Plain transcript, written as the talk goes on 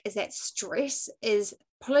is that stress is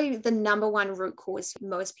probably the number one root cause for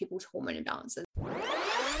most people's hormone imbalances.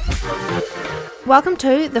 Welcome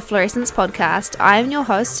to the Fluorescence Podcast. I am your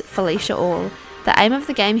host, Felicia All. The aim of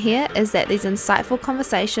the game here is that these insightful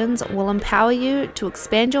conversations will empower you to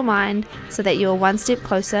expand your mind so that you are one step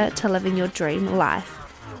closer to living your dream life.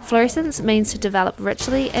 Fluorescence means to develop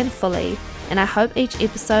richly and fully, and I hope each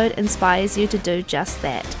episode inspires you to do just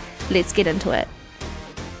that. Let's get into it.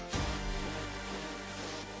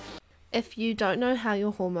 If you don't know how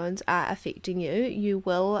your hormones are affecting you, you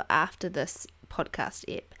will after this podcast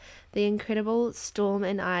ep. The incredible Storm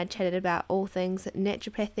and I chatted about all things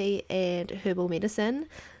naturopathy and herbal medicine.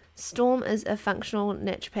 Storm is a functional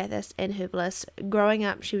naturopathist and herbalist. Growing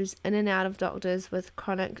up, she was in and out of doctors with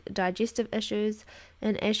chronic digestive issues,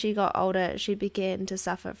 and as she got older, she began to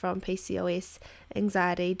suffer from PCOS,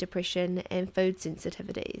 anxiety, depression, and food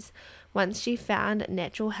sensitivities. Once she found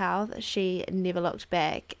natural health, she never looked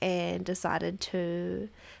back and decided to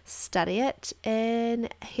study it,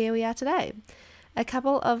 and here we are today. A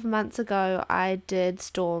couple of months ago, I did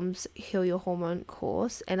Storm's Heal Your Hormone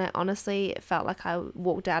course, and I honestly felt like I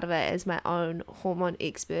walked out of it as my own hormone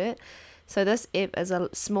expert. So this ep is a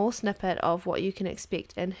small snippet of what you can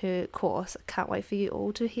expect in her course. I can't wait for you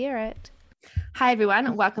all to hear it. Hi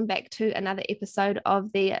everyone, welcome back to another episode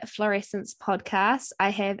of the Fluorescence Podcast. I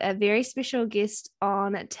have a very special guest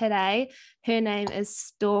on today. Her name is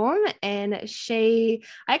Storm, and I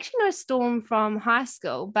actually know Storm from high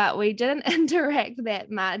school, but we didn't interact that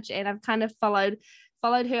much, and I've kind of followed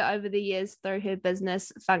her over the years through her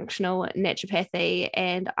business, Functional Naturopathy,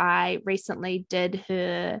 and I recently did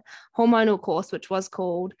her hormonal course, which was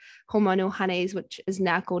called Hormonal Honeys, which is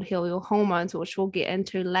now called Heal Your Hormones, which we'll get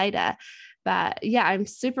into later. But yeah, I'm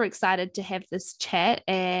super excited to have this chat,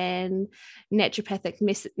 and naturopathic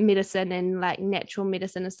medicine and like natural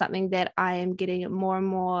medicine is something that I am getting more and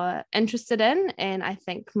more interested in, and I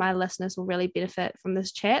think my listeners will really benefit from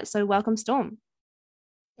this chat. So welcome, Storm.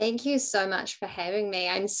 Thank you so much for having me.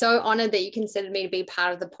 I'm so honored that you considered me to be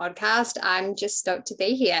part of the podcast. I'm just stoked to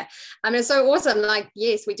be here. It's so awesome. Like,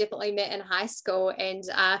 yes, we definitely met in high school, and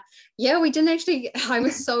we didn't actually, I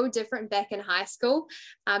was so different back in high school,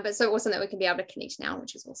 but so awesome that we can be able to connect now,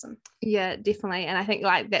 which is awesome. Yeah, definitely. And I think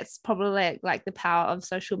like that's probably like the power of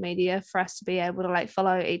social media for us to be able to like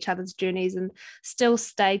follow each other's journeys and still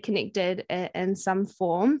stay connected in some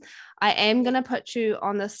form. I am going to put you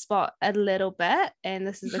on the spot a little bit, and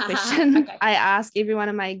this is the question Okay. I ask every one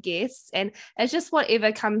of my guests, and it's just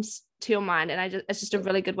whatever comes to your mind, and it's just a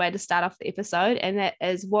really good way to start off the episode, and that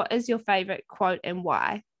is, what is your favorite quote and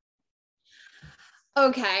why?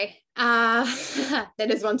 Okay. That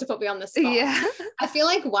is one to put me on the spot. Yeah. I feel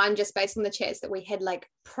like one, just based on the chats that we had like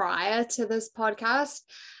prior to this podcast,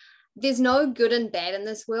 there's no good and bad in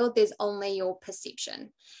this world. There's only your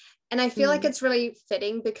perception. And I feel like it's really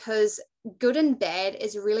fitting, because good and bad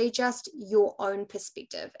is really just your own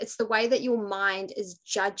perspective. It's the way that your mind is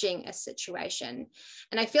judging a situation.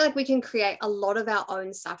 And I feel like we can create a lot of our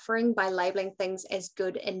own suffering by labeling things as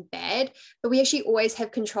good and bad, but we actually always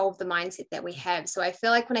have control of the mindset that we have. So I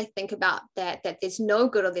feel like when I think about that there's no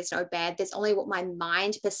good or there's no bad, there's only what my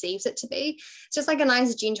mind perceives it to be. It's just like a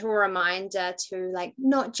nice gentle reminder to like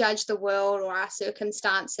not judge the world or our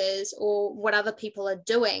circumstances or what other people are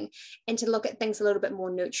doing, and to look at things a little bit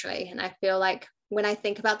more neutrally. And I feel like when I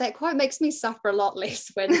think about that quote, it makes me suffer a lot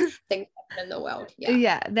less when things happen in the world.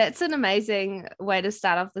 Yeah, that's an amazing way to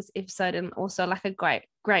start off this episode, and also like a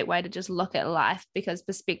great way to just look at life, because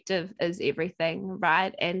perspective is everything,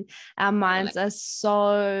 right? And our minds are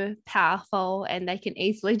so powerful, and they can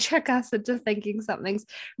easily trick us into thinking something's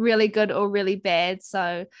really good or really bad.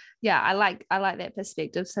 So yeah, I like that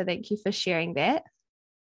perspective. So thank you for sharing that.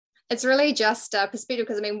 It's really just perspective,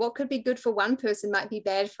 because what could be good for one person might be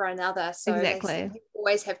bad for another. So exactly, you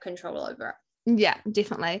always have control over it. Yeah,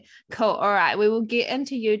 definitely. Cool. All right. We will get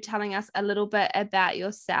into you telling us a little bit about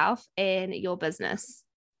yourself and your business.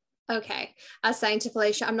 Okay. I was saying to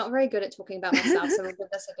Felicia, I'm not very good at talking about myself, so we'll give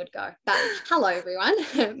this a good go. But hello, everyone.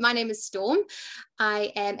 My name is Storm.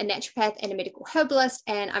 I am a naturopath and a medical herbalist,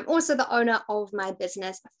 and I'm also the owner of my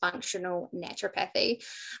business, Functional Naturopathy.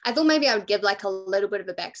 I thought maybe I would give like a little bit of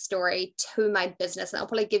a backstory to my business, and I'll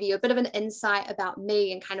probably give you a bit of an insight about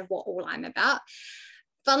me and kind of what all I'm about.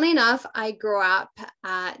 Funnily enough, I grew up,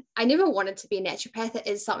 I never wanted to be a naturopath. It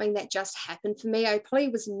is something that just happened for me. I probably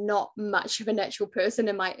was not much of a natural person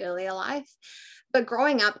in my earlier life. But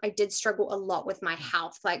growing up, I did struggle a lot with my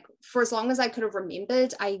health. Like for as long as I could have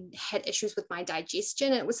remembered, I had issues with my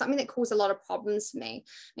digestion. It was something that caused a lot of problems for me.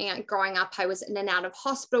 Growing up, I was in and out of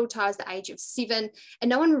hospital till I was the age of 7, and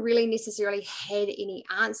no one really necessarily had any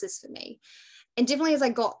answers for me. And definitely as I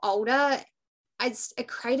got older, it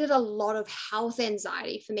created a lot of health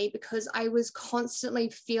anxiety for me because I was constantly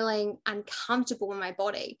feeling uncomfortable in my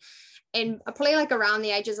body. And probably like around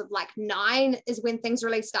the ages of like 9 is when things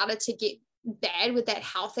really started to get bad with that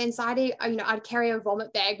health anxiety. I'd carry a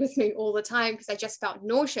vomit bag with me all the time because I just felt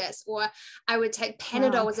nauseous, or I would take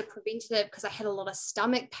Panadol as a preventative because I had a lot of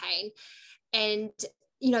stomach pain. And,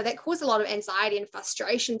 that caused a lot of anxiety and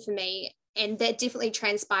frustration for me. And that definitely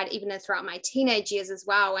transpired even throughout my teenage years as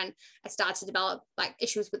well. And I started to develop like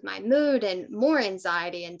issues with my mood and more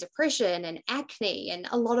anxiety and depression and acne and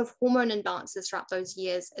a lot of hormone imbalances throughout those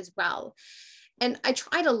years as well. And I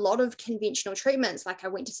tried a lot of conventional treatments. Like I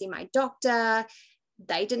went to see my doctor.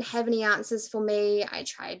 They didn't have any answers for me. I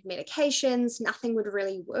tried medications. Nothing would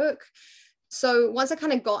really work. So once I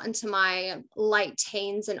kind of got into my late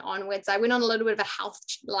teens and onwards, I went on a little bit of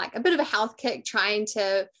a health kick, trying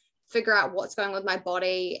to figure out what's going on with my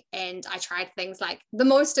body. And I tried things like the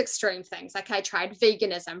most extreme things. Like I tried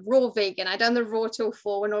veganism, raw vegan. I done the raw till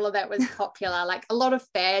 4 when all of that was popular, like a lot of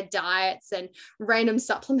fad diets and random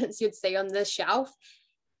supplements you'd see on the shelf.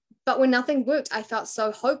 But when nothing worked, I felt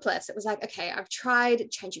so hopeless. It was like, okay, I've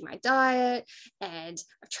tried changing my diet and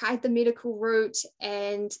I've tried the medical route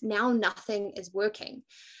and now nothing is working.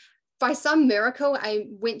 By some miracle, I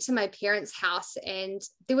went to my parents' house and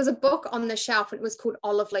there was a book on the shelf and it was called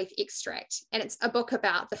Olive Leaf Extract. And it's a book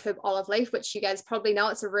about the herb olive leaf, which you guys probably know.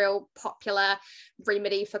 It's a real popular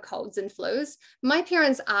remedy for colds and flus. My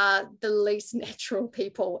parents are the least natural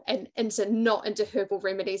people and not into herbal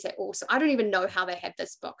remedies at all. So I don't even know how they had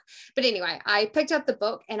this book. But anyway, I picked up the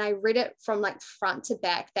book and I read it from like front to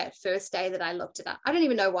back that first day that I looked it up. I don't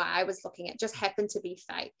even know why I was looking. It just happened to be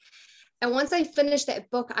fate. And once I finished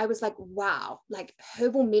that book, I was like, wow, like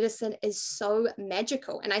herbal medicine is so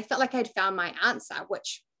magical. And I felt like I'd found my answer,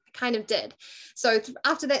 which I kind of did. So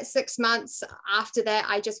after that 6 months, after that,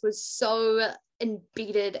 I just was so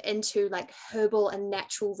embedded into like herbal and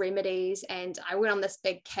natural remedies. And I went on this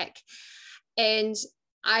big kick. And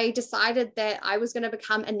I decided that I was going to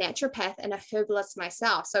become a naturopath and a herbalist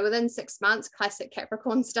myself. So within 6 months, classic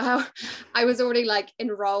Capricorn style, I was already like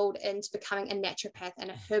enrolled into becoming a naturopath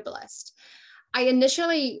and a herbalist. I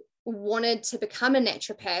initially wanted to become a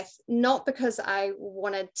naturopath, not because I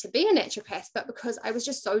wanted to be a naturopath, but because I was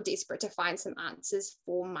just so desperate to find some answers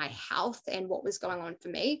for my health and what was going on for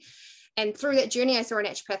me. And through that journey, I saw a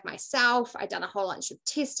naturopath myself. I'd done a whole bunch of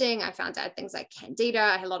testing. I found out things like candida.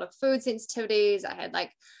 I had a lot of food sensitivities. I had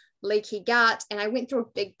like leaky gut. And I went through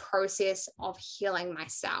a big process of healing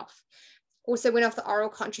myself. Also went off the oral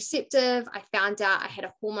contraceptive. I found out I had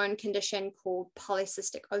a hormone condition called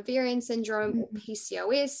polycystic ovarian syndrome or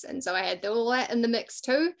PCOS. And so I had all that in the mix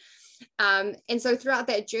too. And so throughout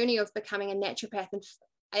that journey of becoming a naturopath, and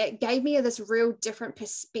it gave me this real different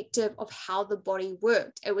perspective of how the body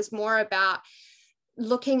worked. It was more about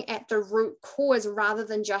looking at the root cause rather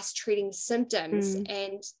than just treating symptoms.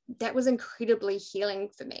 And that was incredibly healing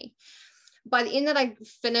for me. By the end that I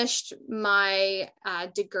finished my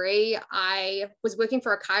degree, I was working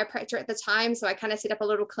for a chiropractor at the time. So I kind of set up a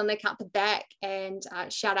little clinic out the back, and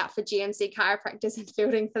shout out for GMC chiropractors and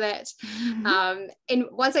fielding for that. And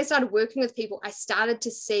once I started working with people, I started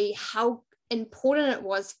to see how important it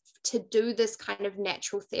was to do this kind of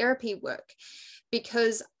natural therapy work,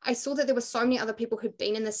 because I saw that there were so many other people who'd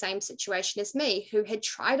been in the same situation as me, who had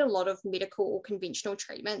tried a lot of medical or conventional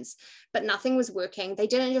treatments, but nothing was working. They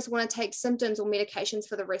didn't just want to take symptoms or medications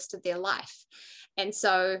for the rest of their life. And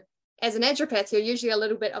so as a naturopath, you're usually a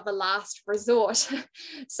little bit of a last resort.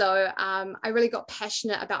 So I really got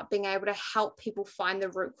passionate about being able to help people find the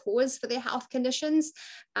root cause for their health conditions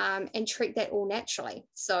and treat that all naturally.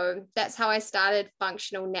 So that's how I started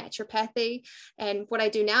functional naturopathy. And what I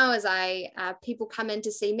do now is people come in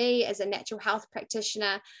to see me as a natural health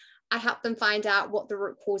practitioner. I help them find out what the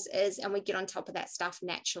root cause is, and we get on top of that stuff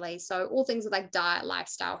naturally. So all things like diet,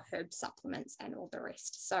 lifestyle, herb supplements, and all the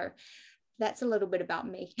rest. So that's a little bit about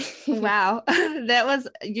me. Wow.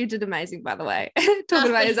 You did amazing, by the way. Talking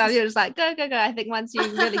about yourself, you're just like, go. I think once you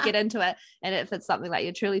really get into it, and if it's something like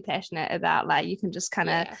you're truly passionate about, like you can just kind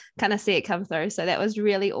of see it come through. So that was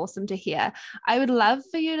really awesome to hear. I would love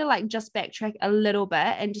for you to like just backtrack a little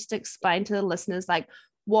bit and just explain to the listeners, like,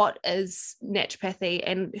 what is naturopathy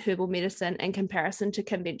and herbal medicine in comparison to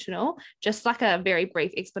conventional? Just like a very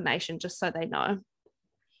brief explanation, just so they know.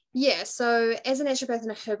 Yeah, so as a naturopath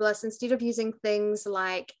and a herbalist, instead of using things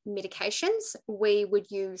like medications, we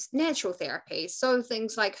would use natural therapies. So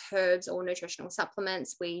things like herbs or nutritional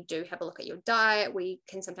supplements. We do have a look at your diet. We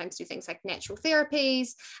can sometimes do things like natural therapies,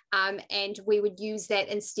 and we would use that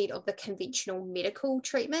instead of the conventional medical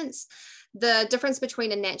treatments. The difference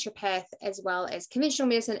between a naturopath as well as conventional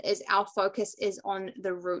medicine is our focus is on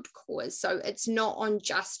the root cause. So it's not on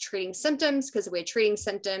just treating symptoms, because we're treating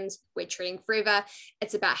symptoms, we're treating forever.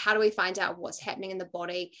 It's about how do we find out what's happening in the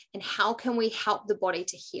body and how can we help the body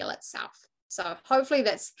to heal itself. So hopefully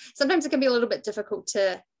sometimes it can be a little bit difficult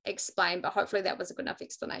to explain, but hopefully that was a good enough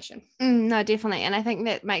explanation. No, definitely. And I think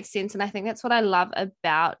that makes sense. And I think that's what I love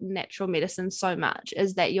about natural medicine so much,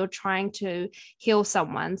 is that you're trying to heal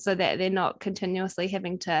someone so that they're not continuously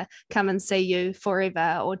having to come and see you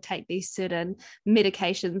forever or take these certain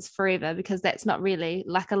medications forever, because that's not really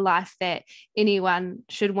like a life that anyone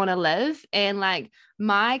should want to live. And like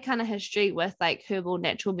my kind of history with like herbal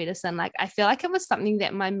natural medicine, like I feel like it was something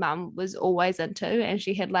that my mum was always into, and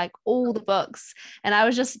she had like all the books, and I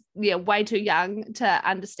was just way too young to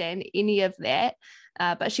understand any of that.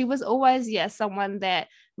 But she was always someone that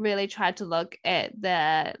really tried to look at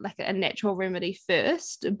the like a natural remedy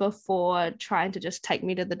first before trying to just take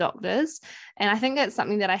me to the doctors. And I think that's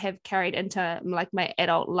something that I have carried into like my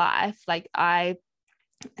adult life. Like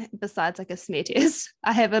besides like a smear test,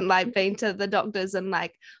 I haven't like been to the doctors in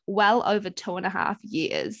like well over 2.5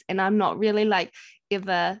 years, and I'm not really like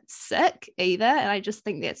ever sick either. And I just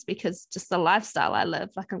think that's because just the lifestyle I live,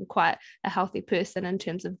 like I'm quite a healthy person in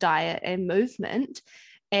terms of diet and movement.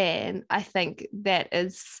 And I think that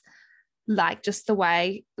is like just the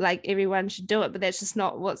way like everyone should do it, but that's just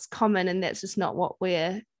not what's common, and that's just not what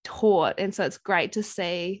we're taught. And so it's great to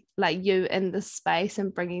see like you in this space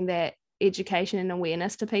and bringing that education and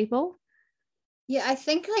awareness to people. Yeah, I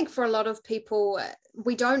think like for a lot of people,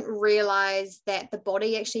 we don't realize that the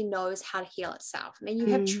body actually knows how to heal itself. I mean, you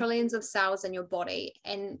have trillions of cells in your body,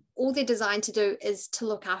 and all they're designed to do is to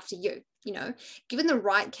look after you. Given the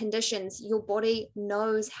right conditions, your body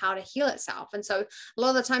knows how to heal itself. And so a lot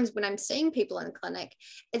of the times when I'm seeing people in the clinic,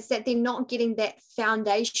 it's that they're not getting that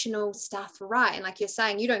foundational stuff right. And like you're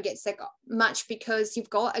saying, you don't get sick much because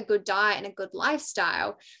you've got a good diet and a good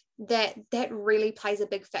lifestyle. That really plays a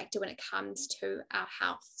big factor when it comes to our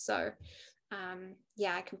health. So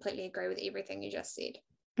I completely agree with everything you just said.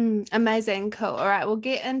 Amazing. Cool. All right, we'll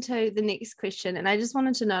get into the next question. And I just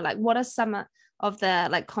wanted to know, like, what are some of the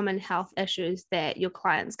like common health issues that your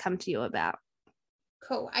clients come to you about?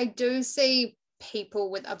 Cool. I do see people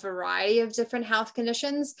with a variety of different health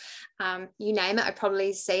conditions. You name it, I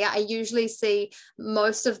probably see it. I usually see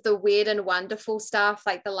most of the weird and wonderful stuff,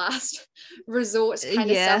 like the last resort kind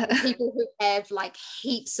of stuff. People who have like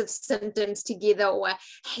heaps of symptoms together or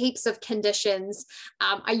heaps of conditions.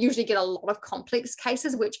 I usually get a lot of complex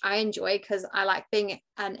cases, which I enjoy because I like being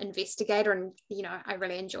an investigator, and I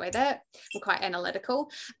really enjoy that. I'm quite analytical.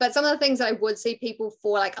 But some of the things that I would see people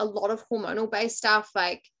for, like a lot of hormonal based stuff,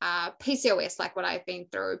 like PCOS, like what I've been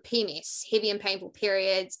through, PMS, heavy and painful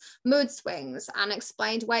periods, mood swings,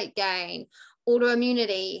 unexplained weight gain,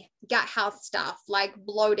 autoimmunity, gut health stuff like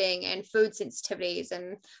bloating and food sensitivities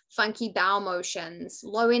and funky bowel motions,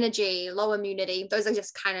 low energy, low immunity. Those are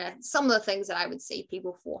just kind of some of the things that I would see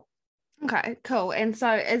people for. Okay, cool. And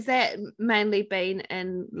so is that mainly been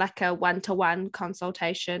in like a one-to-one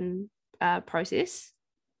consultation process?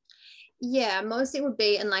 Yeah, mostly would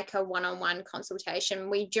be in like a one-on-one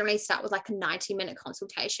consultation. We generally start with like a 90-minute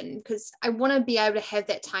consultation because I want to be able to have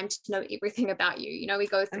that time to know everything about you. We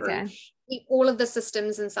go through all of the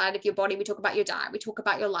systems inside of your body. We talk about your diet, we talk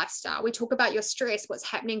about your lifestyle, we talk about your stress, what's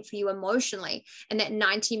happening for you emotionally. And that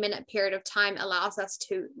 90-minute period of time allows us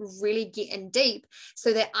to really get in deep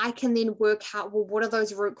so that I can then work out, well, what are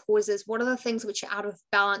those root causes? What are the things which are out of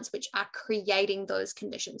balance, which are creating those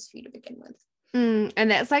conditions for you to begin with? And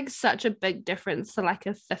that's like such a big difference to like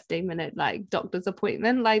a 15-minute like doctor's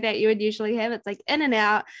appointment like that you would usually have. It's like in and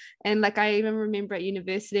out. And like I even remember at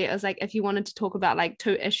university, it was like if you wanted to talk about like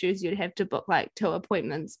 2 issues, you'd have to book like 2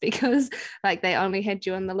 appointments because like they only had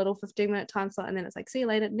you in the little 15-minute time slot, and then it's like see you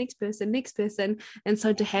later, next person. And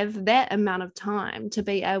so to have that amount of time to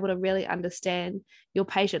be able to really understand your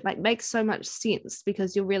patient like makes so much sense,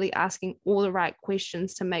 because you're really asking all the right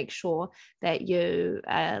questions to make sure that you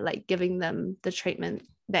are like giving them the treatment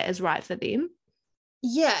that is right for them.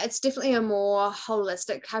 Yeah, it's definitely a more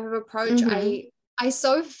holistic type of approach. I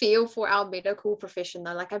so feel for our medical profession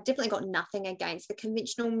though. Like I've definitely got nothing against the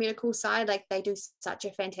conventional medical side. Like they do such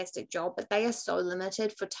a fantastic job, but they are so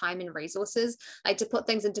limited for time and resources. Like to put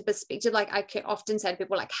things into perspective, like I can often say to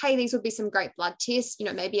people like, hey, these would be some great blood tests,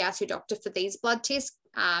 maybe ask your doctor for these blood tests.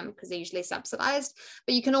 because they're usually subsidized,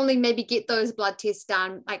 but you can only maybe get those blood tests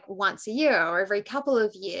done like once a year or every couple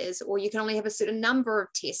of years, or you can only have a certain number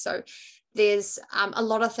of tests. So there's a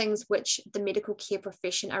lot of things which the medical care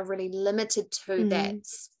profession are really limited to that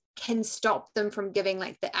can stop them from giving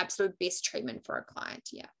like the absolute best treatment for a client.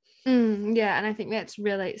 Yeah, and I think that's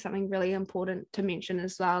really something really important to mention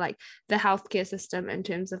as well, like the healthcare system in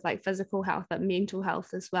terms of like physical health but mental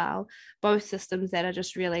health as well, both systems that are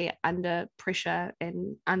just really under pressure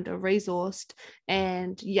and under resourced.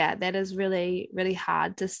 And yeah, that is really, really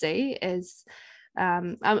hard to see. As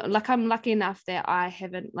I'm lucky enough that I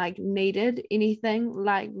haven't like needed anything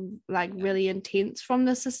like really intense from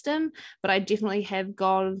the system, but I definitely have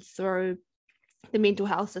gone through the mental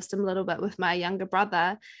health system a little bit with my younger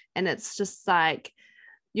brother, and it's just like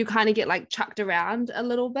you kind of get like chucked around a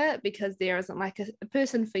little bit because there isn't like a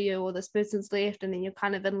person for you, or this person's left, and then you're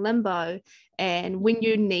kind of in limbo. And when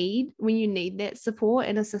you need that support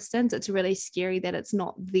and assistance, it's really scary that it's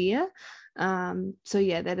not there. So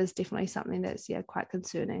yeah, that is definitely something that's quite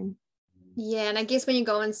concerning. Yeah, and I guess when you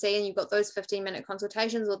go and see and you've got those 15-minute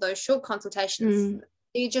consultations or those short consultations,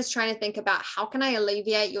 you're just trying to think about how can I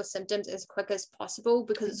alleviate your symptoms as quick as possible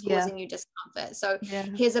because it's causing you discomfort. So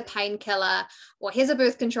here's a painkiller, or here's a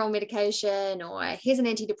birth control medication, or here's an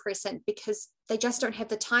antidepressant, because they just don't have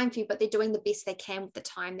the time for you, but they're doing the best they can with the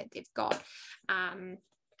time that they've got. I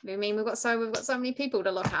mean, we've got so many people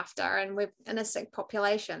to look after, and we're in a sick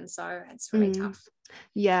population, so it's really tough.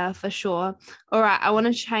 Yeah, for sure. All right, I want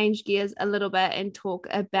to change gears a little bit and talk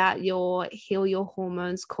about your Heal Your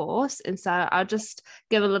Hormones course. And so I'll just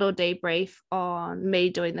give a little debrief on me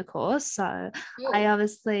doing the course. So I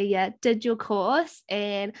obviously did your course,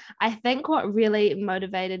 and I think what really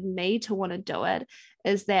motivated me to want to do it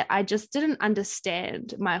is that I just didn't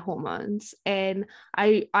understand my hormones, and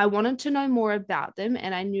I wanted to know more about them,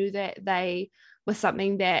 and I knew that they were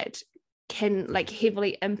something that can like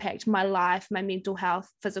heavily impact my life, my mental health,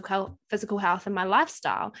 physical health, and my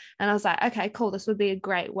lifestyle. And I was like, okay, cool, this would be a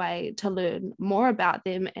great way to learn more about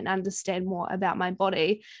them and understand more about my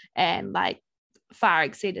body. And like far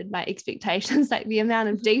exceeded my expectations. Like the amount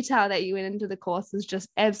of detail that you went into the course is just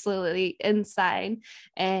absolutely insane.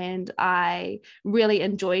 And I really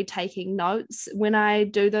enjoy taking notes when I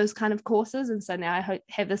do those kind of courses. And so now I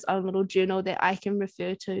have this own little journal that I can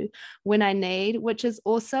refer to when I need, which is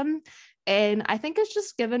awesome. And I think it's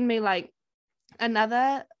just given me like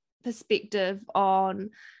another perspective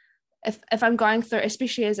on if I'm going through,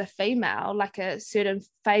 especially as a female, like a certain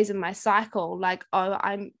phase in my cycle, like, oh,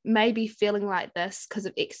 I'm maybe feeling like this because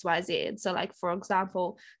of XYZ. So like, for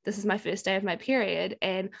example, this is my first day of my period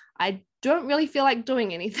and I don't really feel like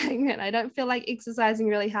doing anything and I don't feel like exercising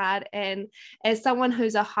really hard. And as someone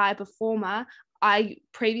who's a high performer, I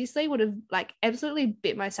previously would have like absolutely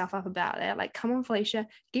beat myself up about it. Like, come on, Felicia,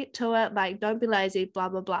 get to it. Like, don't be lazy, blah,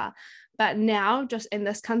 blah, blah. But now and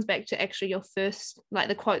this comes back to actually your first, like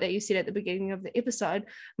the quote that you said at the beginning of the episode,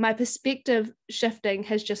 my perspective shifting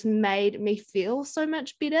has just made me feel so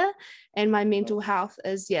much better. And my mental health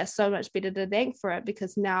is, so much better to thank for it,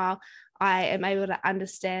 because now I am able to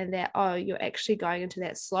understand that, oh, you're actually going into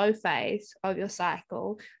that slow phase of your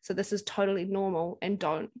cycle. So this is totally normal and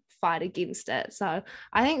don't fight against it. So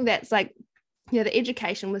I think that's like, the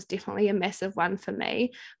education was definitely a massive one for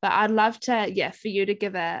me. But I'd love to, for you to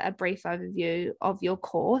give a brief overview of your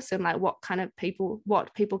course and like what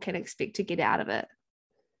people can expect to get out of it.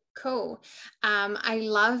 Cool. I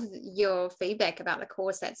love your feedback about the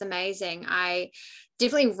course. That's amazing. I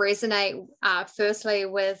definitely resonate firstly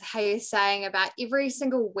with how you're saying about every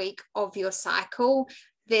single week of your cycle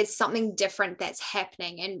there's something different that's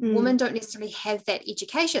happening, and women don't necessarily have that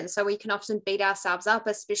education, so we can often beat ourselves up,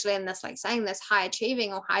 especially in this, like saying this high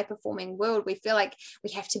achieving or high performing world. We feel like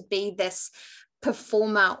we have to be this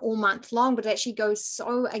performer all month long, but it actually goes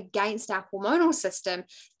so against our hormonal system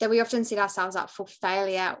that we often set ourselves up for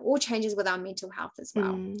failure or changes with our mental health as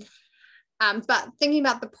well. But thinking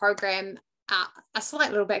about the program, a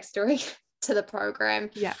slight little backstory to the program.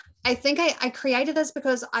 I think I created this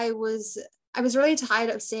because I was really tired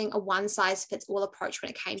of seeing a one-size-fits-all approach when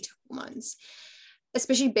it came to hormones,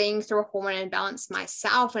 especially being through a hormone imbalance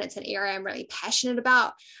myself, and it's an area I'm really passionate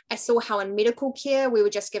about. I saw how in medical care, we were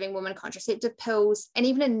just giving women contraceptive pills, and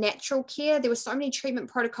even in natural care, there were so many treatment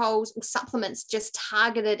protocols or supplements just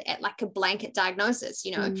targeted at like a blanket diagnosis.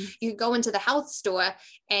 You know, you go into the health store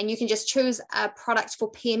and you can just choose a product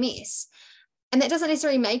for PMS. And that doesn't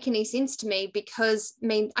necessarily make any sense to me, because I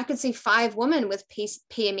mean, I could see 5 women with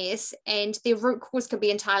PMS and their root cause could be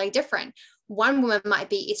entirely different. One woman might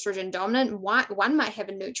be estrogen dominant, one might have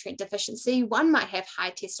a nutrient deficiency, one might have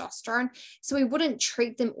high testosterone. So we wouldn't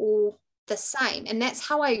treat them all the same. And that's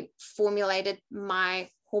how I formulated my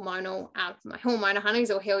hormonal honeys,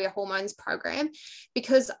 or Heal Your Hormones program,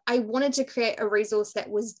 because I wanted to create a resource that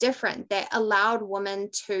was different, that allowed women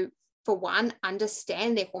to, for one,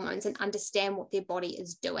 understand their hormones and understand what their body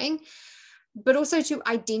is doing, but also to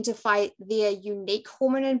identify their unique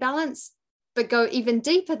hormone imbalance, but go even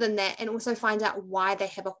deeper than that and also find out why they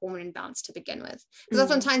have a hormone imbalance to begin with. Because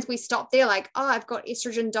oftentimes we stop there like, oh, I've got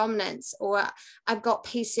estrogen dominance, or I've got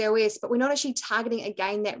PCOS, but we're not actually targeting,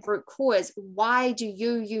 again, that root cause. Why do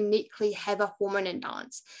you uniquely have a hormone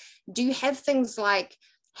imbalance? Do you have things like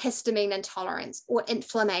histamine intolerance or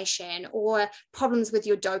inflammation or problems with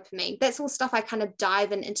your dopamine? That's all stuff I kind of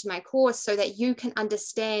dive into my course, so that you can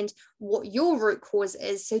understand what your root cause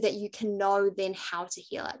is, so that you can know then how to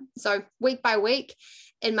heal it. So week by week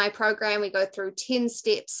in my program, we go through 10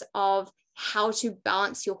 steps of how to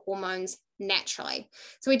balance your hormones naturally.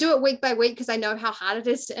 So we do it week by week because I know how hard it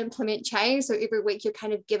is to implement change. So every week you're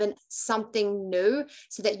kind of given something new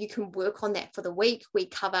so that you can work on that for the week. We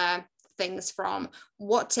cover things from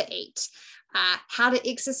what to eat, how to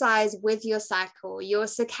exercise with your cycle, your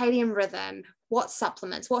circadian rhythm, what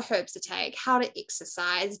supplements, what herbs to take, how to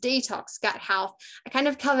exercise, detox, gut health. I kind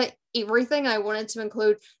of cover everything. I wanted to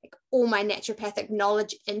include like all my naturopathic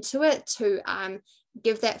knowledge into it to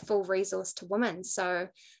give that full resource to women. So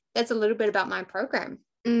that's a little bit about my program.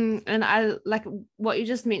 And I like what you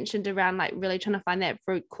just mentioned around like really trying to find that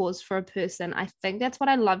root cause for a person. I think that's what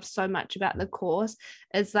I love so much about the course,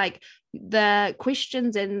 is like the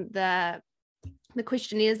questions and the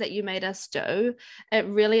questionnaires that you made us do. It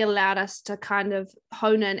really allowed us to kind of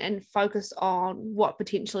hone in and focus on what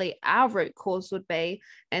potentially our root cause would be.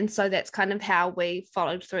 And so that's kind of how we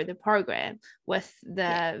followed through the program with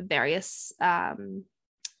the various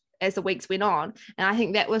as the weeks went on. And I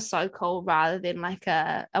think that was so cool, rather than like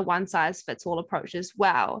a one size fits all approach as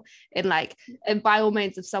well. And by all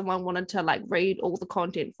means, if someone wanted to like read all the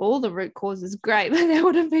content for all the root causes, great, but that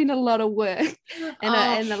would have been a lot of work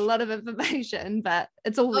and a lot of information, but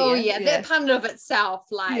it's all there. That part of itself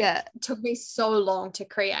took me so long to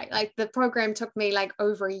create. Like the program took me like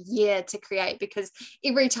over a year to create, because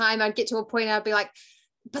every time I'd get to a point I'd be like,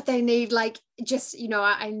 but they need like just,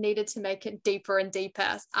 I needed to make it deeper and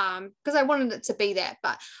deeper because I wanted it to be that,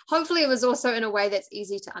 but hopefully it was also in a way that's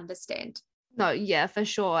easy to understand. No, yeah, for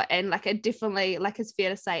sure. And like it definitely, like it's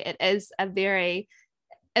fair to say it is a very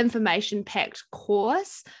information packed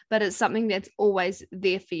course, but it's something that's always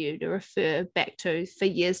there for you to refer back to for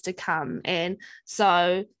years to come. And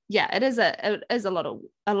so it is a lot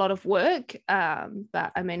of work,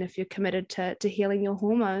 but I mean, if you're committed to healing your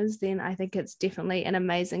hormones, then I think it's definitely an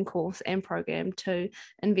amazing course and program to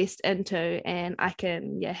invest into, and I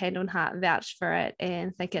can hand on heart vouch for it,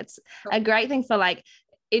 and think it's a great thing for like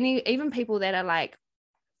even people that are like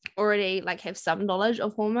already like have some knowledge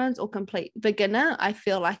of hormones or complete beginner. I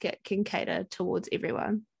feel like it can cater towards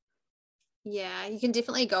everyone. Yeah, you can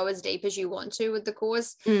definitely go as deep as you want to with the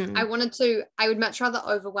course. I would much rather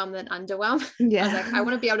overwhelm than underwhelm. I was like, I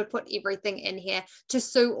want to be able to put everything in here to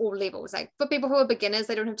suit all levels. Like for people who are beginners,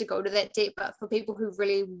 they don't have to go to that deep, but for people who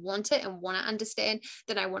really want it and want to understand,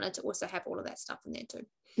 then I wanted to also have all of that stuff in there too.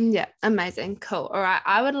 Yeah, amazing. Cool. All right.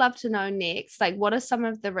 I would love to know next, like what are some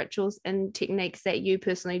of the rituals and techniques that you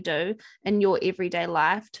personally do in your everyday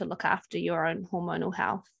life to look after your own hormonal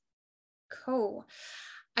health? Cool.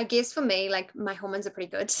 I guess for me, like my hormones are pretty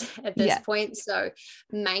good at this point. So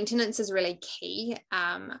maintenance is really key.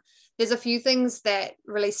 There's a few things that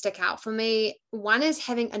really stick out for me. One is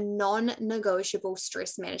having a non-negotiable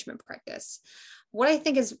stress management practice. What I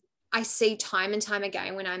think is I see time and time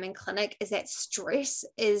again when I'm in clinic is that stress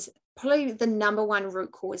is probably the number one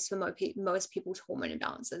root cause for most people's hormone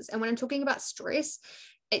imbalances. And when I'm talking about stress,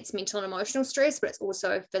 it's mental and emotional stress, but it's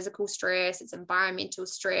also physical stress, it's environmental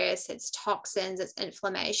stress, it's toxins, it's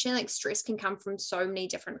inflammation. Like stress can come from so many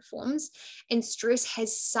different forms. And stress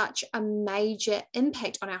has such a major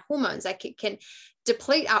impact on our hormones. Like it can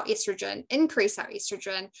deplete our estrogen, increase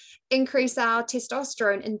our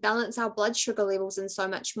testosterone, and balance our blood sugar levels and so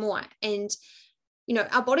much more. And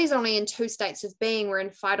our body's only in two states of being. We're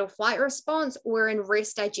in fight or flight response, or we're in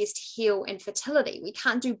rest, digest, heal, and fertility. We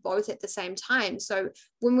can't do both at the same time. So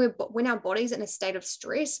when our body's in a state of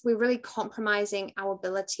stress, we're really compromising our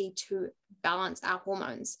ability to balance our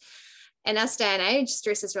hormones. In this day and age,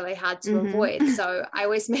 stress is really hard to avoid. So I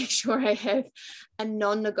always make sure I have a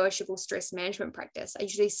non-negotiable stress management practice. I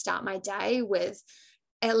usually start my day with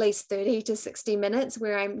at least 30 to 60 minutes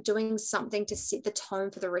where I'm doing something to set the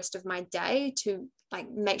tone for the rest of my day, to like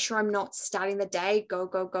make sure I'm not starting the day, go,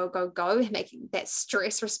 making that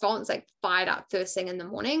stress response, like fired up first thing in the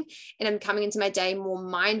morning. And I'm coming into my day more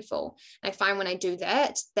mindful. And I find when I do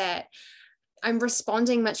that, that I'm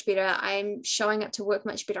responding much better. I'm showing up to work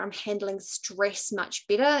much better. I'm handling stress much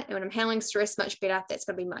better. And when I'm handling stress much better, that's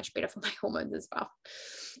going to be much better for my hormones as well.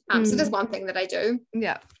 So there's one thing that I do.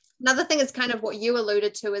 Yeah. Another thing is kind of what you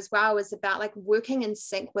alluded to as well, is about like working in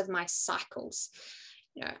sync with my cycles.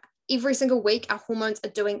 You know, every single week our hormones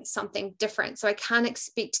are doing something different. So I can't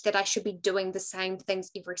expect that I should be doing the same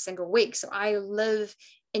things every single week. So I live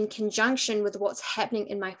in conjunction with what's happening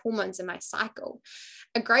in my hormones and my cycle.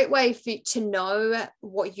 A great way for you to know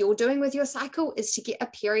what you're doing with your cycle is to get a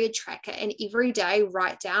period tracker and every day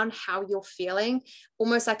write down how you're feeling,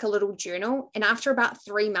 almost like a little journal. And after about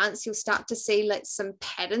 3 months, you'll start to see like some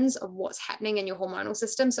patterns of what's happening in your hormonal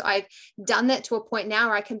system. So I've done that to a point now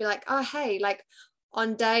where I can be like, oh, hey, like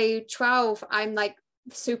on day 12, I'm like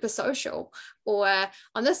super social, or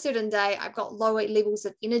on this certain day I've got lower levels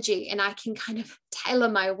of energy, and I can kind of tailor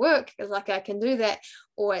my work, like I can do that,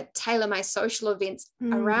 or tailor my social events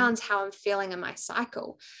around how I'm feeling in my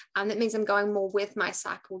cycle. That means I'm going more with my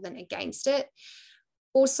cycle than against it.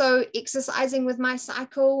 Also exercising with my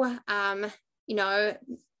cycle. You know,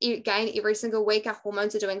 again, every single week our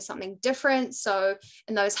hormones are doing something different. So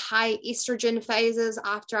in those high estrogen phases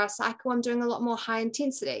after our cycle, I'm doing a lot more high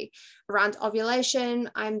intensity. Around ovulation,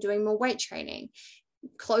 I'm doing more weight training.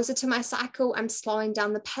 Closer to my cycle, I'm slowing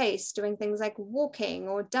down the pace, doing things like walking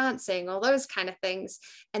or dancing or those kind of things.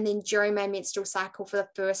 And then during my menstrual cycle, for the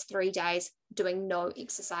first 3 days, doing no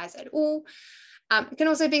exercise at all. It can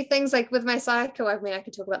also be things like with my cycle, I mean, I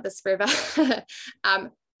could talk about this forever.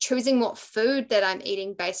 Choosing what food that I'm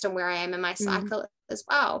eating based on where I am in my cycle as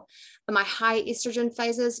well. In my high estrogen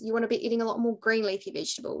phases, you want to be eating a lot more green leafy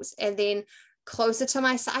vegetables. And then closer to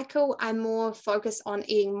my cycle, I'm more focused on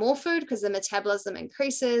eating more food because the metabolism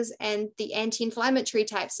increases, and the anti-inflammatory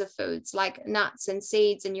types of foods like nuts and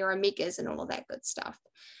seeds and your omegas and all of that good stuff.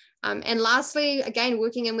 And lastly, again,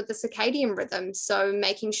 working in with the circadian rhythm. So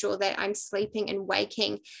making sure that I'm sleeping and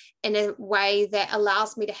waking in a way that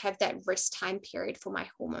allows me to have that rest time period for my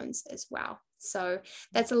hormones as well. So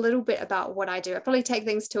that's a little bit about what I do. I probably take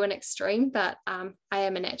things to an extreme, but I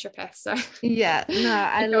am a naturopath. So yeah, no,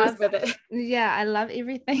 I love with it. Yeah, I love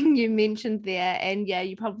everything you mentioned there. And yeah,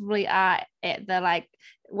 you probably are at the like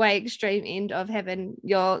way extreme end of having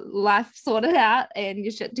your life sorted out and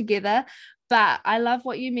your shit together. But I love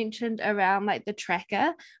what you mentioned around like the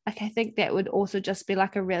tracker. Like I think that would also just be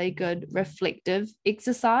like a really good reflective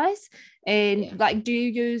exercise. And like, do you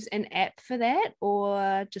use an app for that,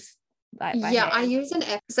 or just like by hand? I use an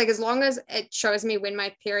app. It's like as long as it shows me when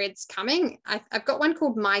my period's coming. I've got one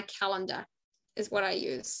called My Calendar is what I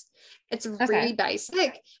use. It's really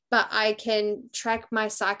basic, but I can track my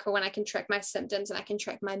cycle and I can track my symptoms and I can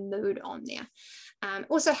track my mood on there.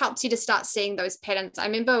 Also helps you to start seeing those patterns. I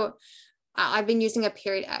remember I've been using a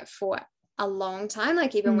period app for a long time,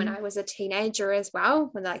 like even when I was a teenager as well,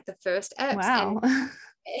 when like the first apps. Wow. And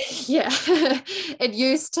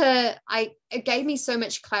it gave me so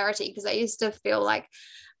much clarity, because I used to feel like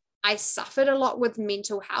I suffered a lot with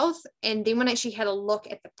mental health. And then when I actually had a look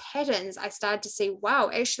at the patterns, I started to see,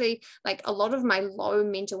 wow, actually, like a lot of my low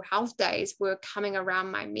mental health days were coming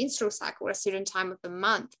around my menstrual cycle at a certain time of the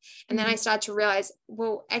month. And then I started to realize,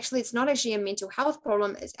 well, actually, it's not actually a mental health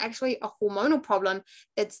problem. It's actually a hormonal problem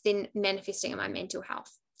that's then manifesting in my mental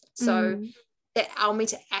health. So that allowed me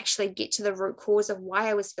to actually get to the root cause of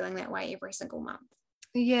why I was feeling that way every single month.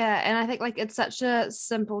 Yeah, and I think like it's such a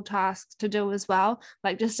simple task to do as well,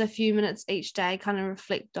 like just a few minutes each day, kind of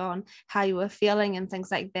reflect on how you were feeling and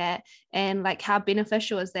things like that, and like how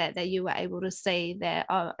beneficial is that you were able to see that,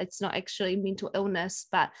 oh, it's not actually mental illness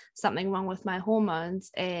but something wrong with my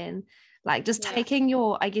hormones, and like just taking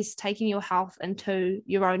your health into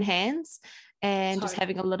your own hands and just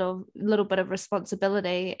having a little bit of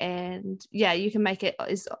responsibility. And yeah, you can make it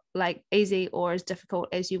as like easy or as difficult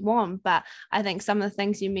as you want, but I think some of the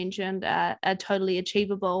things you mentioned are totally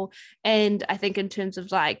achievable. And I think in terms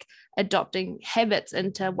of like adopting habits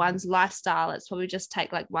into one's lifestyle, it's probably just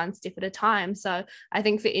take like one step at a time. So I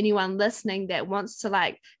think for anyone listening that wants to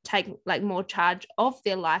like take like more charge of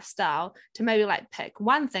their lifestyle, to maybe like pick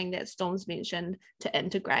one thing that Storm's mentioned to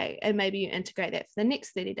integrate, and maybe you integrate that for the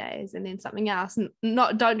next 30 days and then something else, and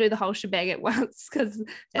don't do the whole shebang at once, because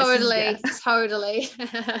totally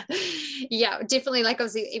yeah, definitely. Like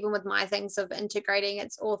obviously even with my things of integrating,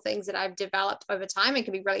 it's all things that I've developed over time. It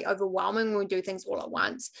can be really overwhelming when we do things all at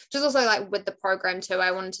once. Just also like with the program too,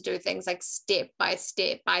 I wanted to do things like step by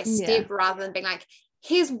step rather than being like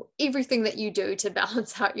here's everything that you do to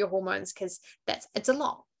balance out your hormones, because it's a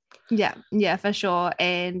lot. Yeah, for sure.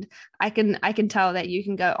 And I can tell that you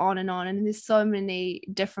can go on, and there's so many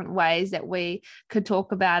different ways that we could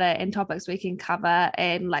talk about it and topics we can cover,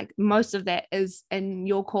 and like most of that is in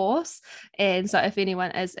your course. And so if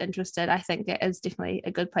anyone is interested, I think that is definitely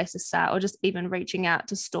a good place to start, or just even reaching out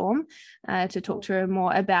to Storm to talk to her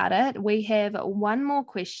more about it. We have one more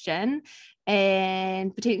question,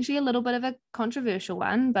 and potentially a little bit of a controversial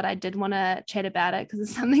one, but I did want to chat about it because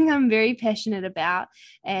it's something I'm very passionate about.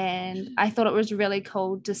 And I thought it was really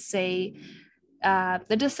cool to see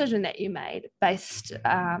the decision that you made based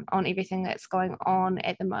on everything that's going on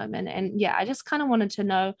at the moment. And yeah, I just kind of wanted to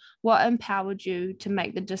know what empowered you to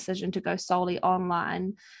make the decision to go solely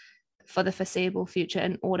online for the foreseeable future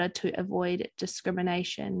in order to avoid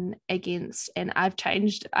discrimination against, and I've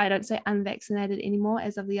changed, I don't say unvaccinated anymore.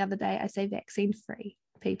 As of the other day, I say vaccine free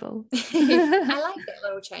people. I like that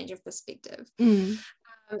little change of perspective.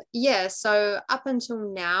 Yeah, so up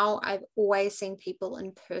until now, I've always seen people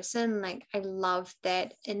in person. Like, I love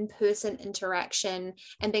that in-person interaction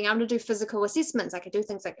and being able to do physical assessments. I could do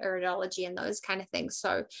things like iridology and those kind of things.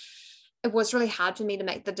 So it was really hard for me to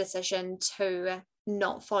make the decision to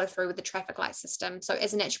not follow through with the traffic light system. So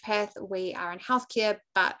as a naturopath, we are in healthcare,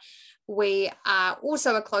 but we are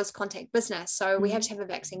also a close contact business. So we have to have a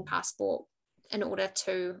vaccine passport in order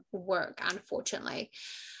to work, unfortunately.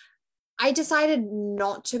 I decided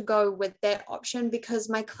not to go with that option because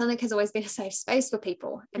my clinic has always been a safe space for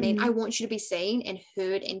people. I mean, I want you to be seen and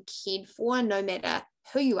heard and cared for, no matter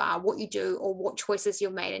who you are, what you do, or what choices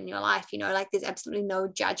you've made in your life. You know, like, there's absolutely no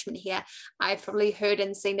judgment here. I've probably heard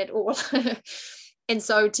and seen it all. And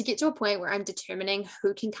so to get to a point where I'm determining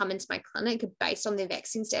who can come into my clinic based on their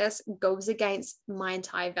vaccine status goes against my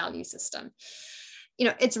entire value system. You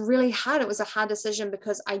know, it's really hard. It was a hard decision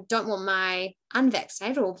because I don't want my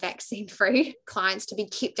unvaccinated or vaccine-free clients to be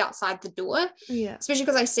kept outside the door. Yeah. Especially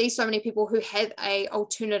because I see so many people who have a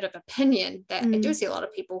alternative opinion, that I do see a lot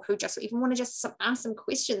of people who just even want to just ask some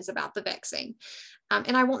questions about the vaccine.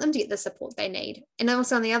 And I want them to get the support they need. And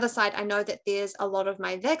also on the other side, I know that there's a lot of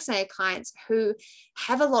my vaccinated clients who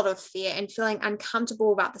have a lot of fear and feeling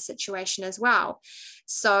uncomfortable about the situation as well.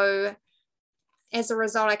 So as a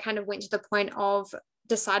result, I kind of went to the point of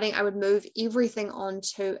deciding I would move everything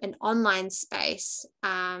onto an online space,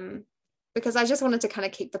 because I just wanted to kind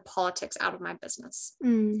of keep the politics out of my business.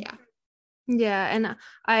 Yeah, and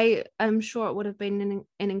I'm sure it would have been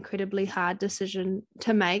an incredibly hard decision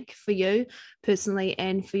to make for you personally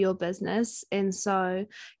and for your business. And so,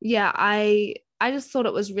 yeah, I just thought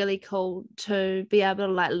it was really cool to be able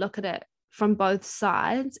to like look at it from both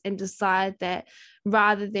sides and decide that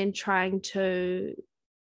rather than trying to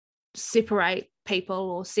separate people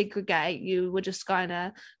or segregate, you were just going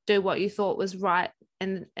to do what you thought was right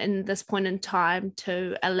in this point in time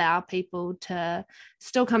to allow people to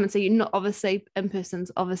still come and see you. Not obviously in person's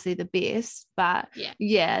obviously the best, but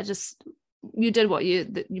just you did what you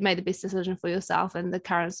made the best decision for yourself in the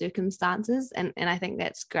current circumstances, and I think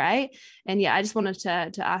that's great. And yeah, I just wanted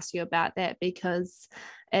to ask you about that because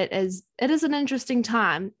it is an interesting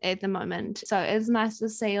time at the moment. So it's nice to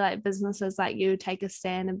see like businesses like you take a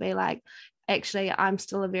stand and be like, actually, I'm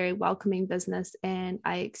still a very welcoming business and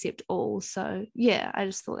I accept all. So yeah, I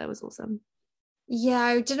just thought that was awesome. Yeah,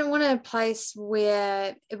 I didn't want a place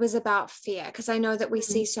where it was about fear, because I know that we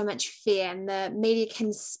see so much fear and the media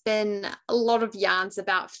can spin a lot of yarns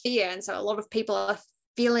about fear. And so a lot of people are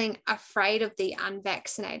feeling afraid of the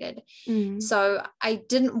unvaccinated. So I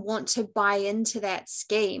didn't want to buy into that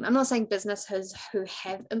scheme. I'm not saying businesses who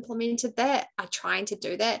have implemented that are trying to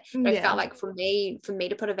do that, but I felt like for me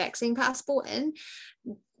to put a vaccine passport in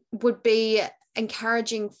would be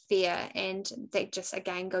encouraging fear, and that just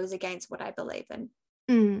again goes against what I believe in.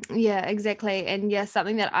 Yeah, exactly. And yeah,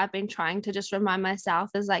 something that I've been trying to just remind myself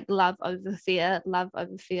is like love over fear.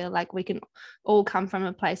 Like, we can all come from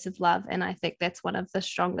a place of love, and I think that's one of the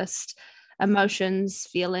strongest emotions,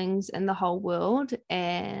 feelings in the whole world.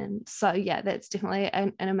 And so yeah, that's definitely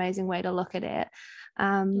an amazing way to look at it.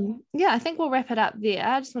 I think we'll wrap it up there.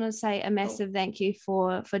 I just want to say a massive thank you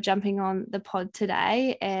for jumping on the pod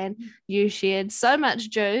today, and you shared so much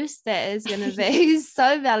juice that is going to be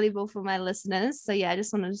so valuable for my listeners. So yeah, I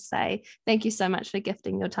just wanted to say thank you so much for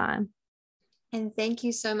gifting your time. And thank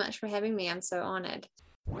you so much for having me. I'm so honored.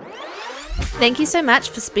 Thank you so much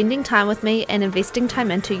for spending time with me and investing time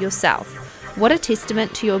into yourself. What a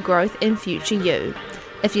testament to your growth and future you.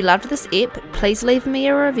 If you loved this ep, please leave me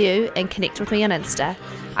a review and connect with me on Insta.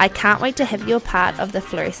 I can't wait to have you a part of the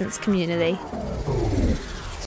Fluorescence community.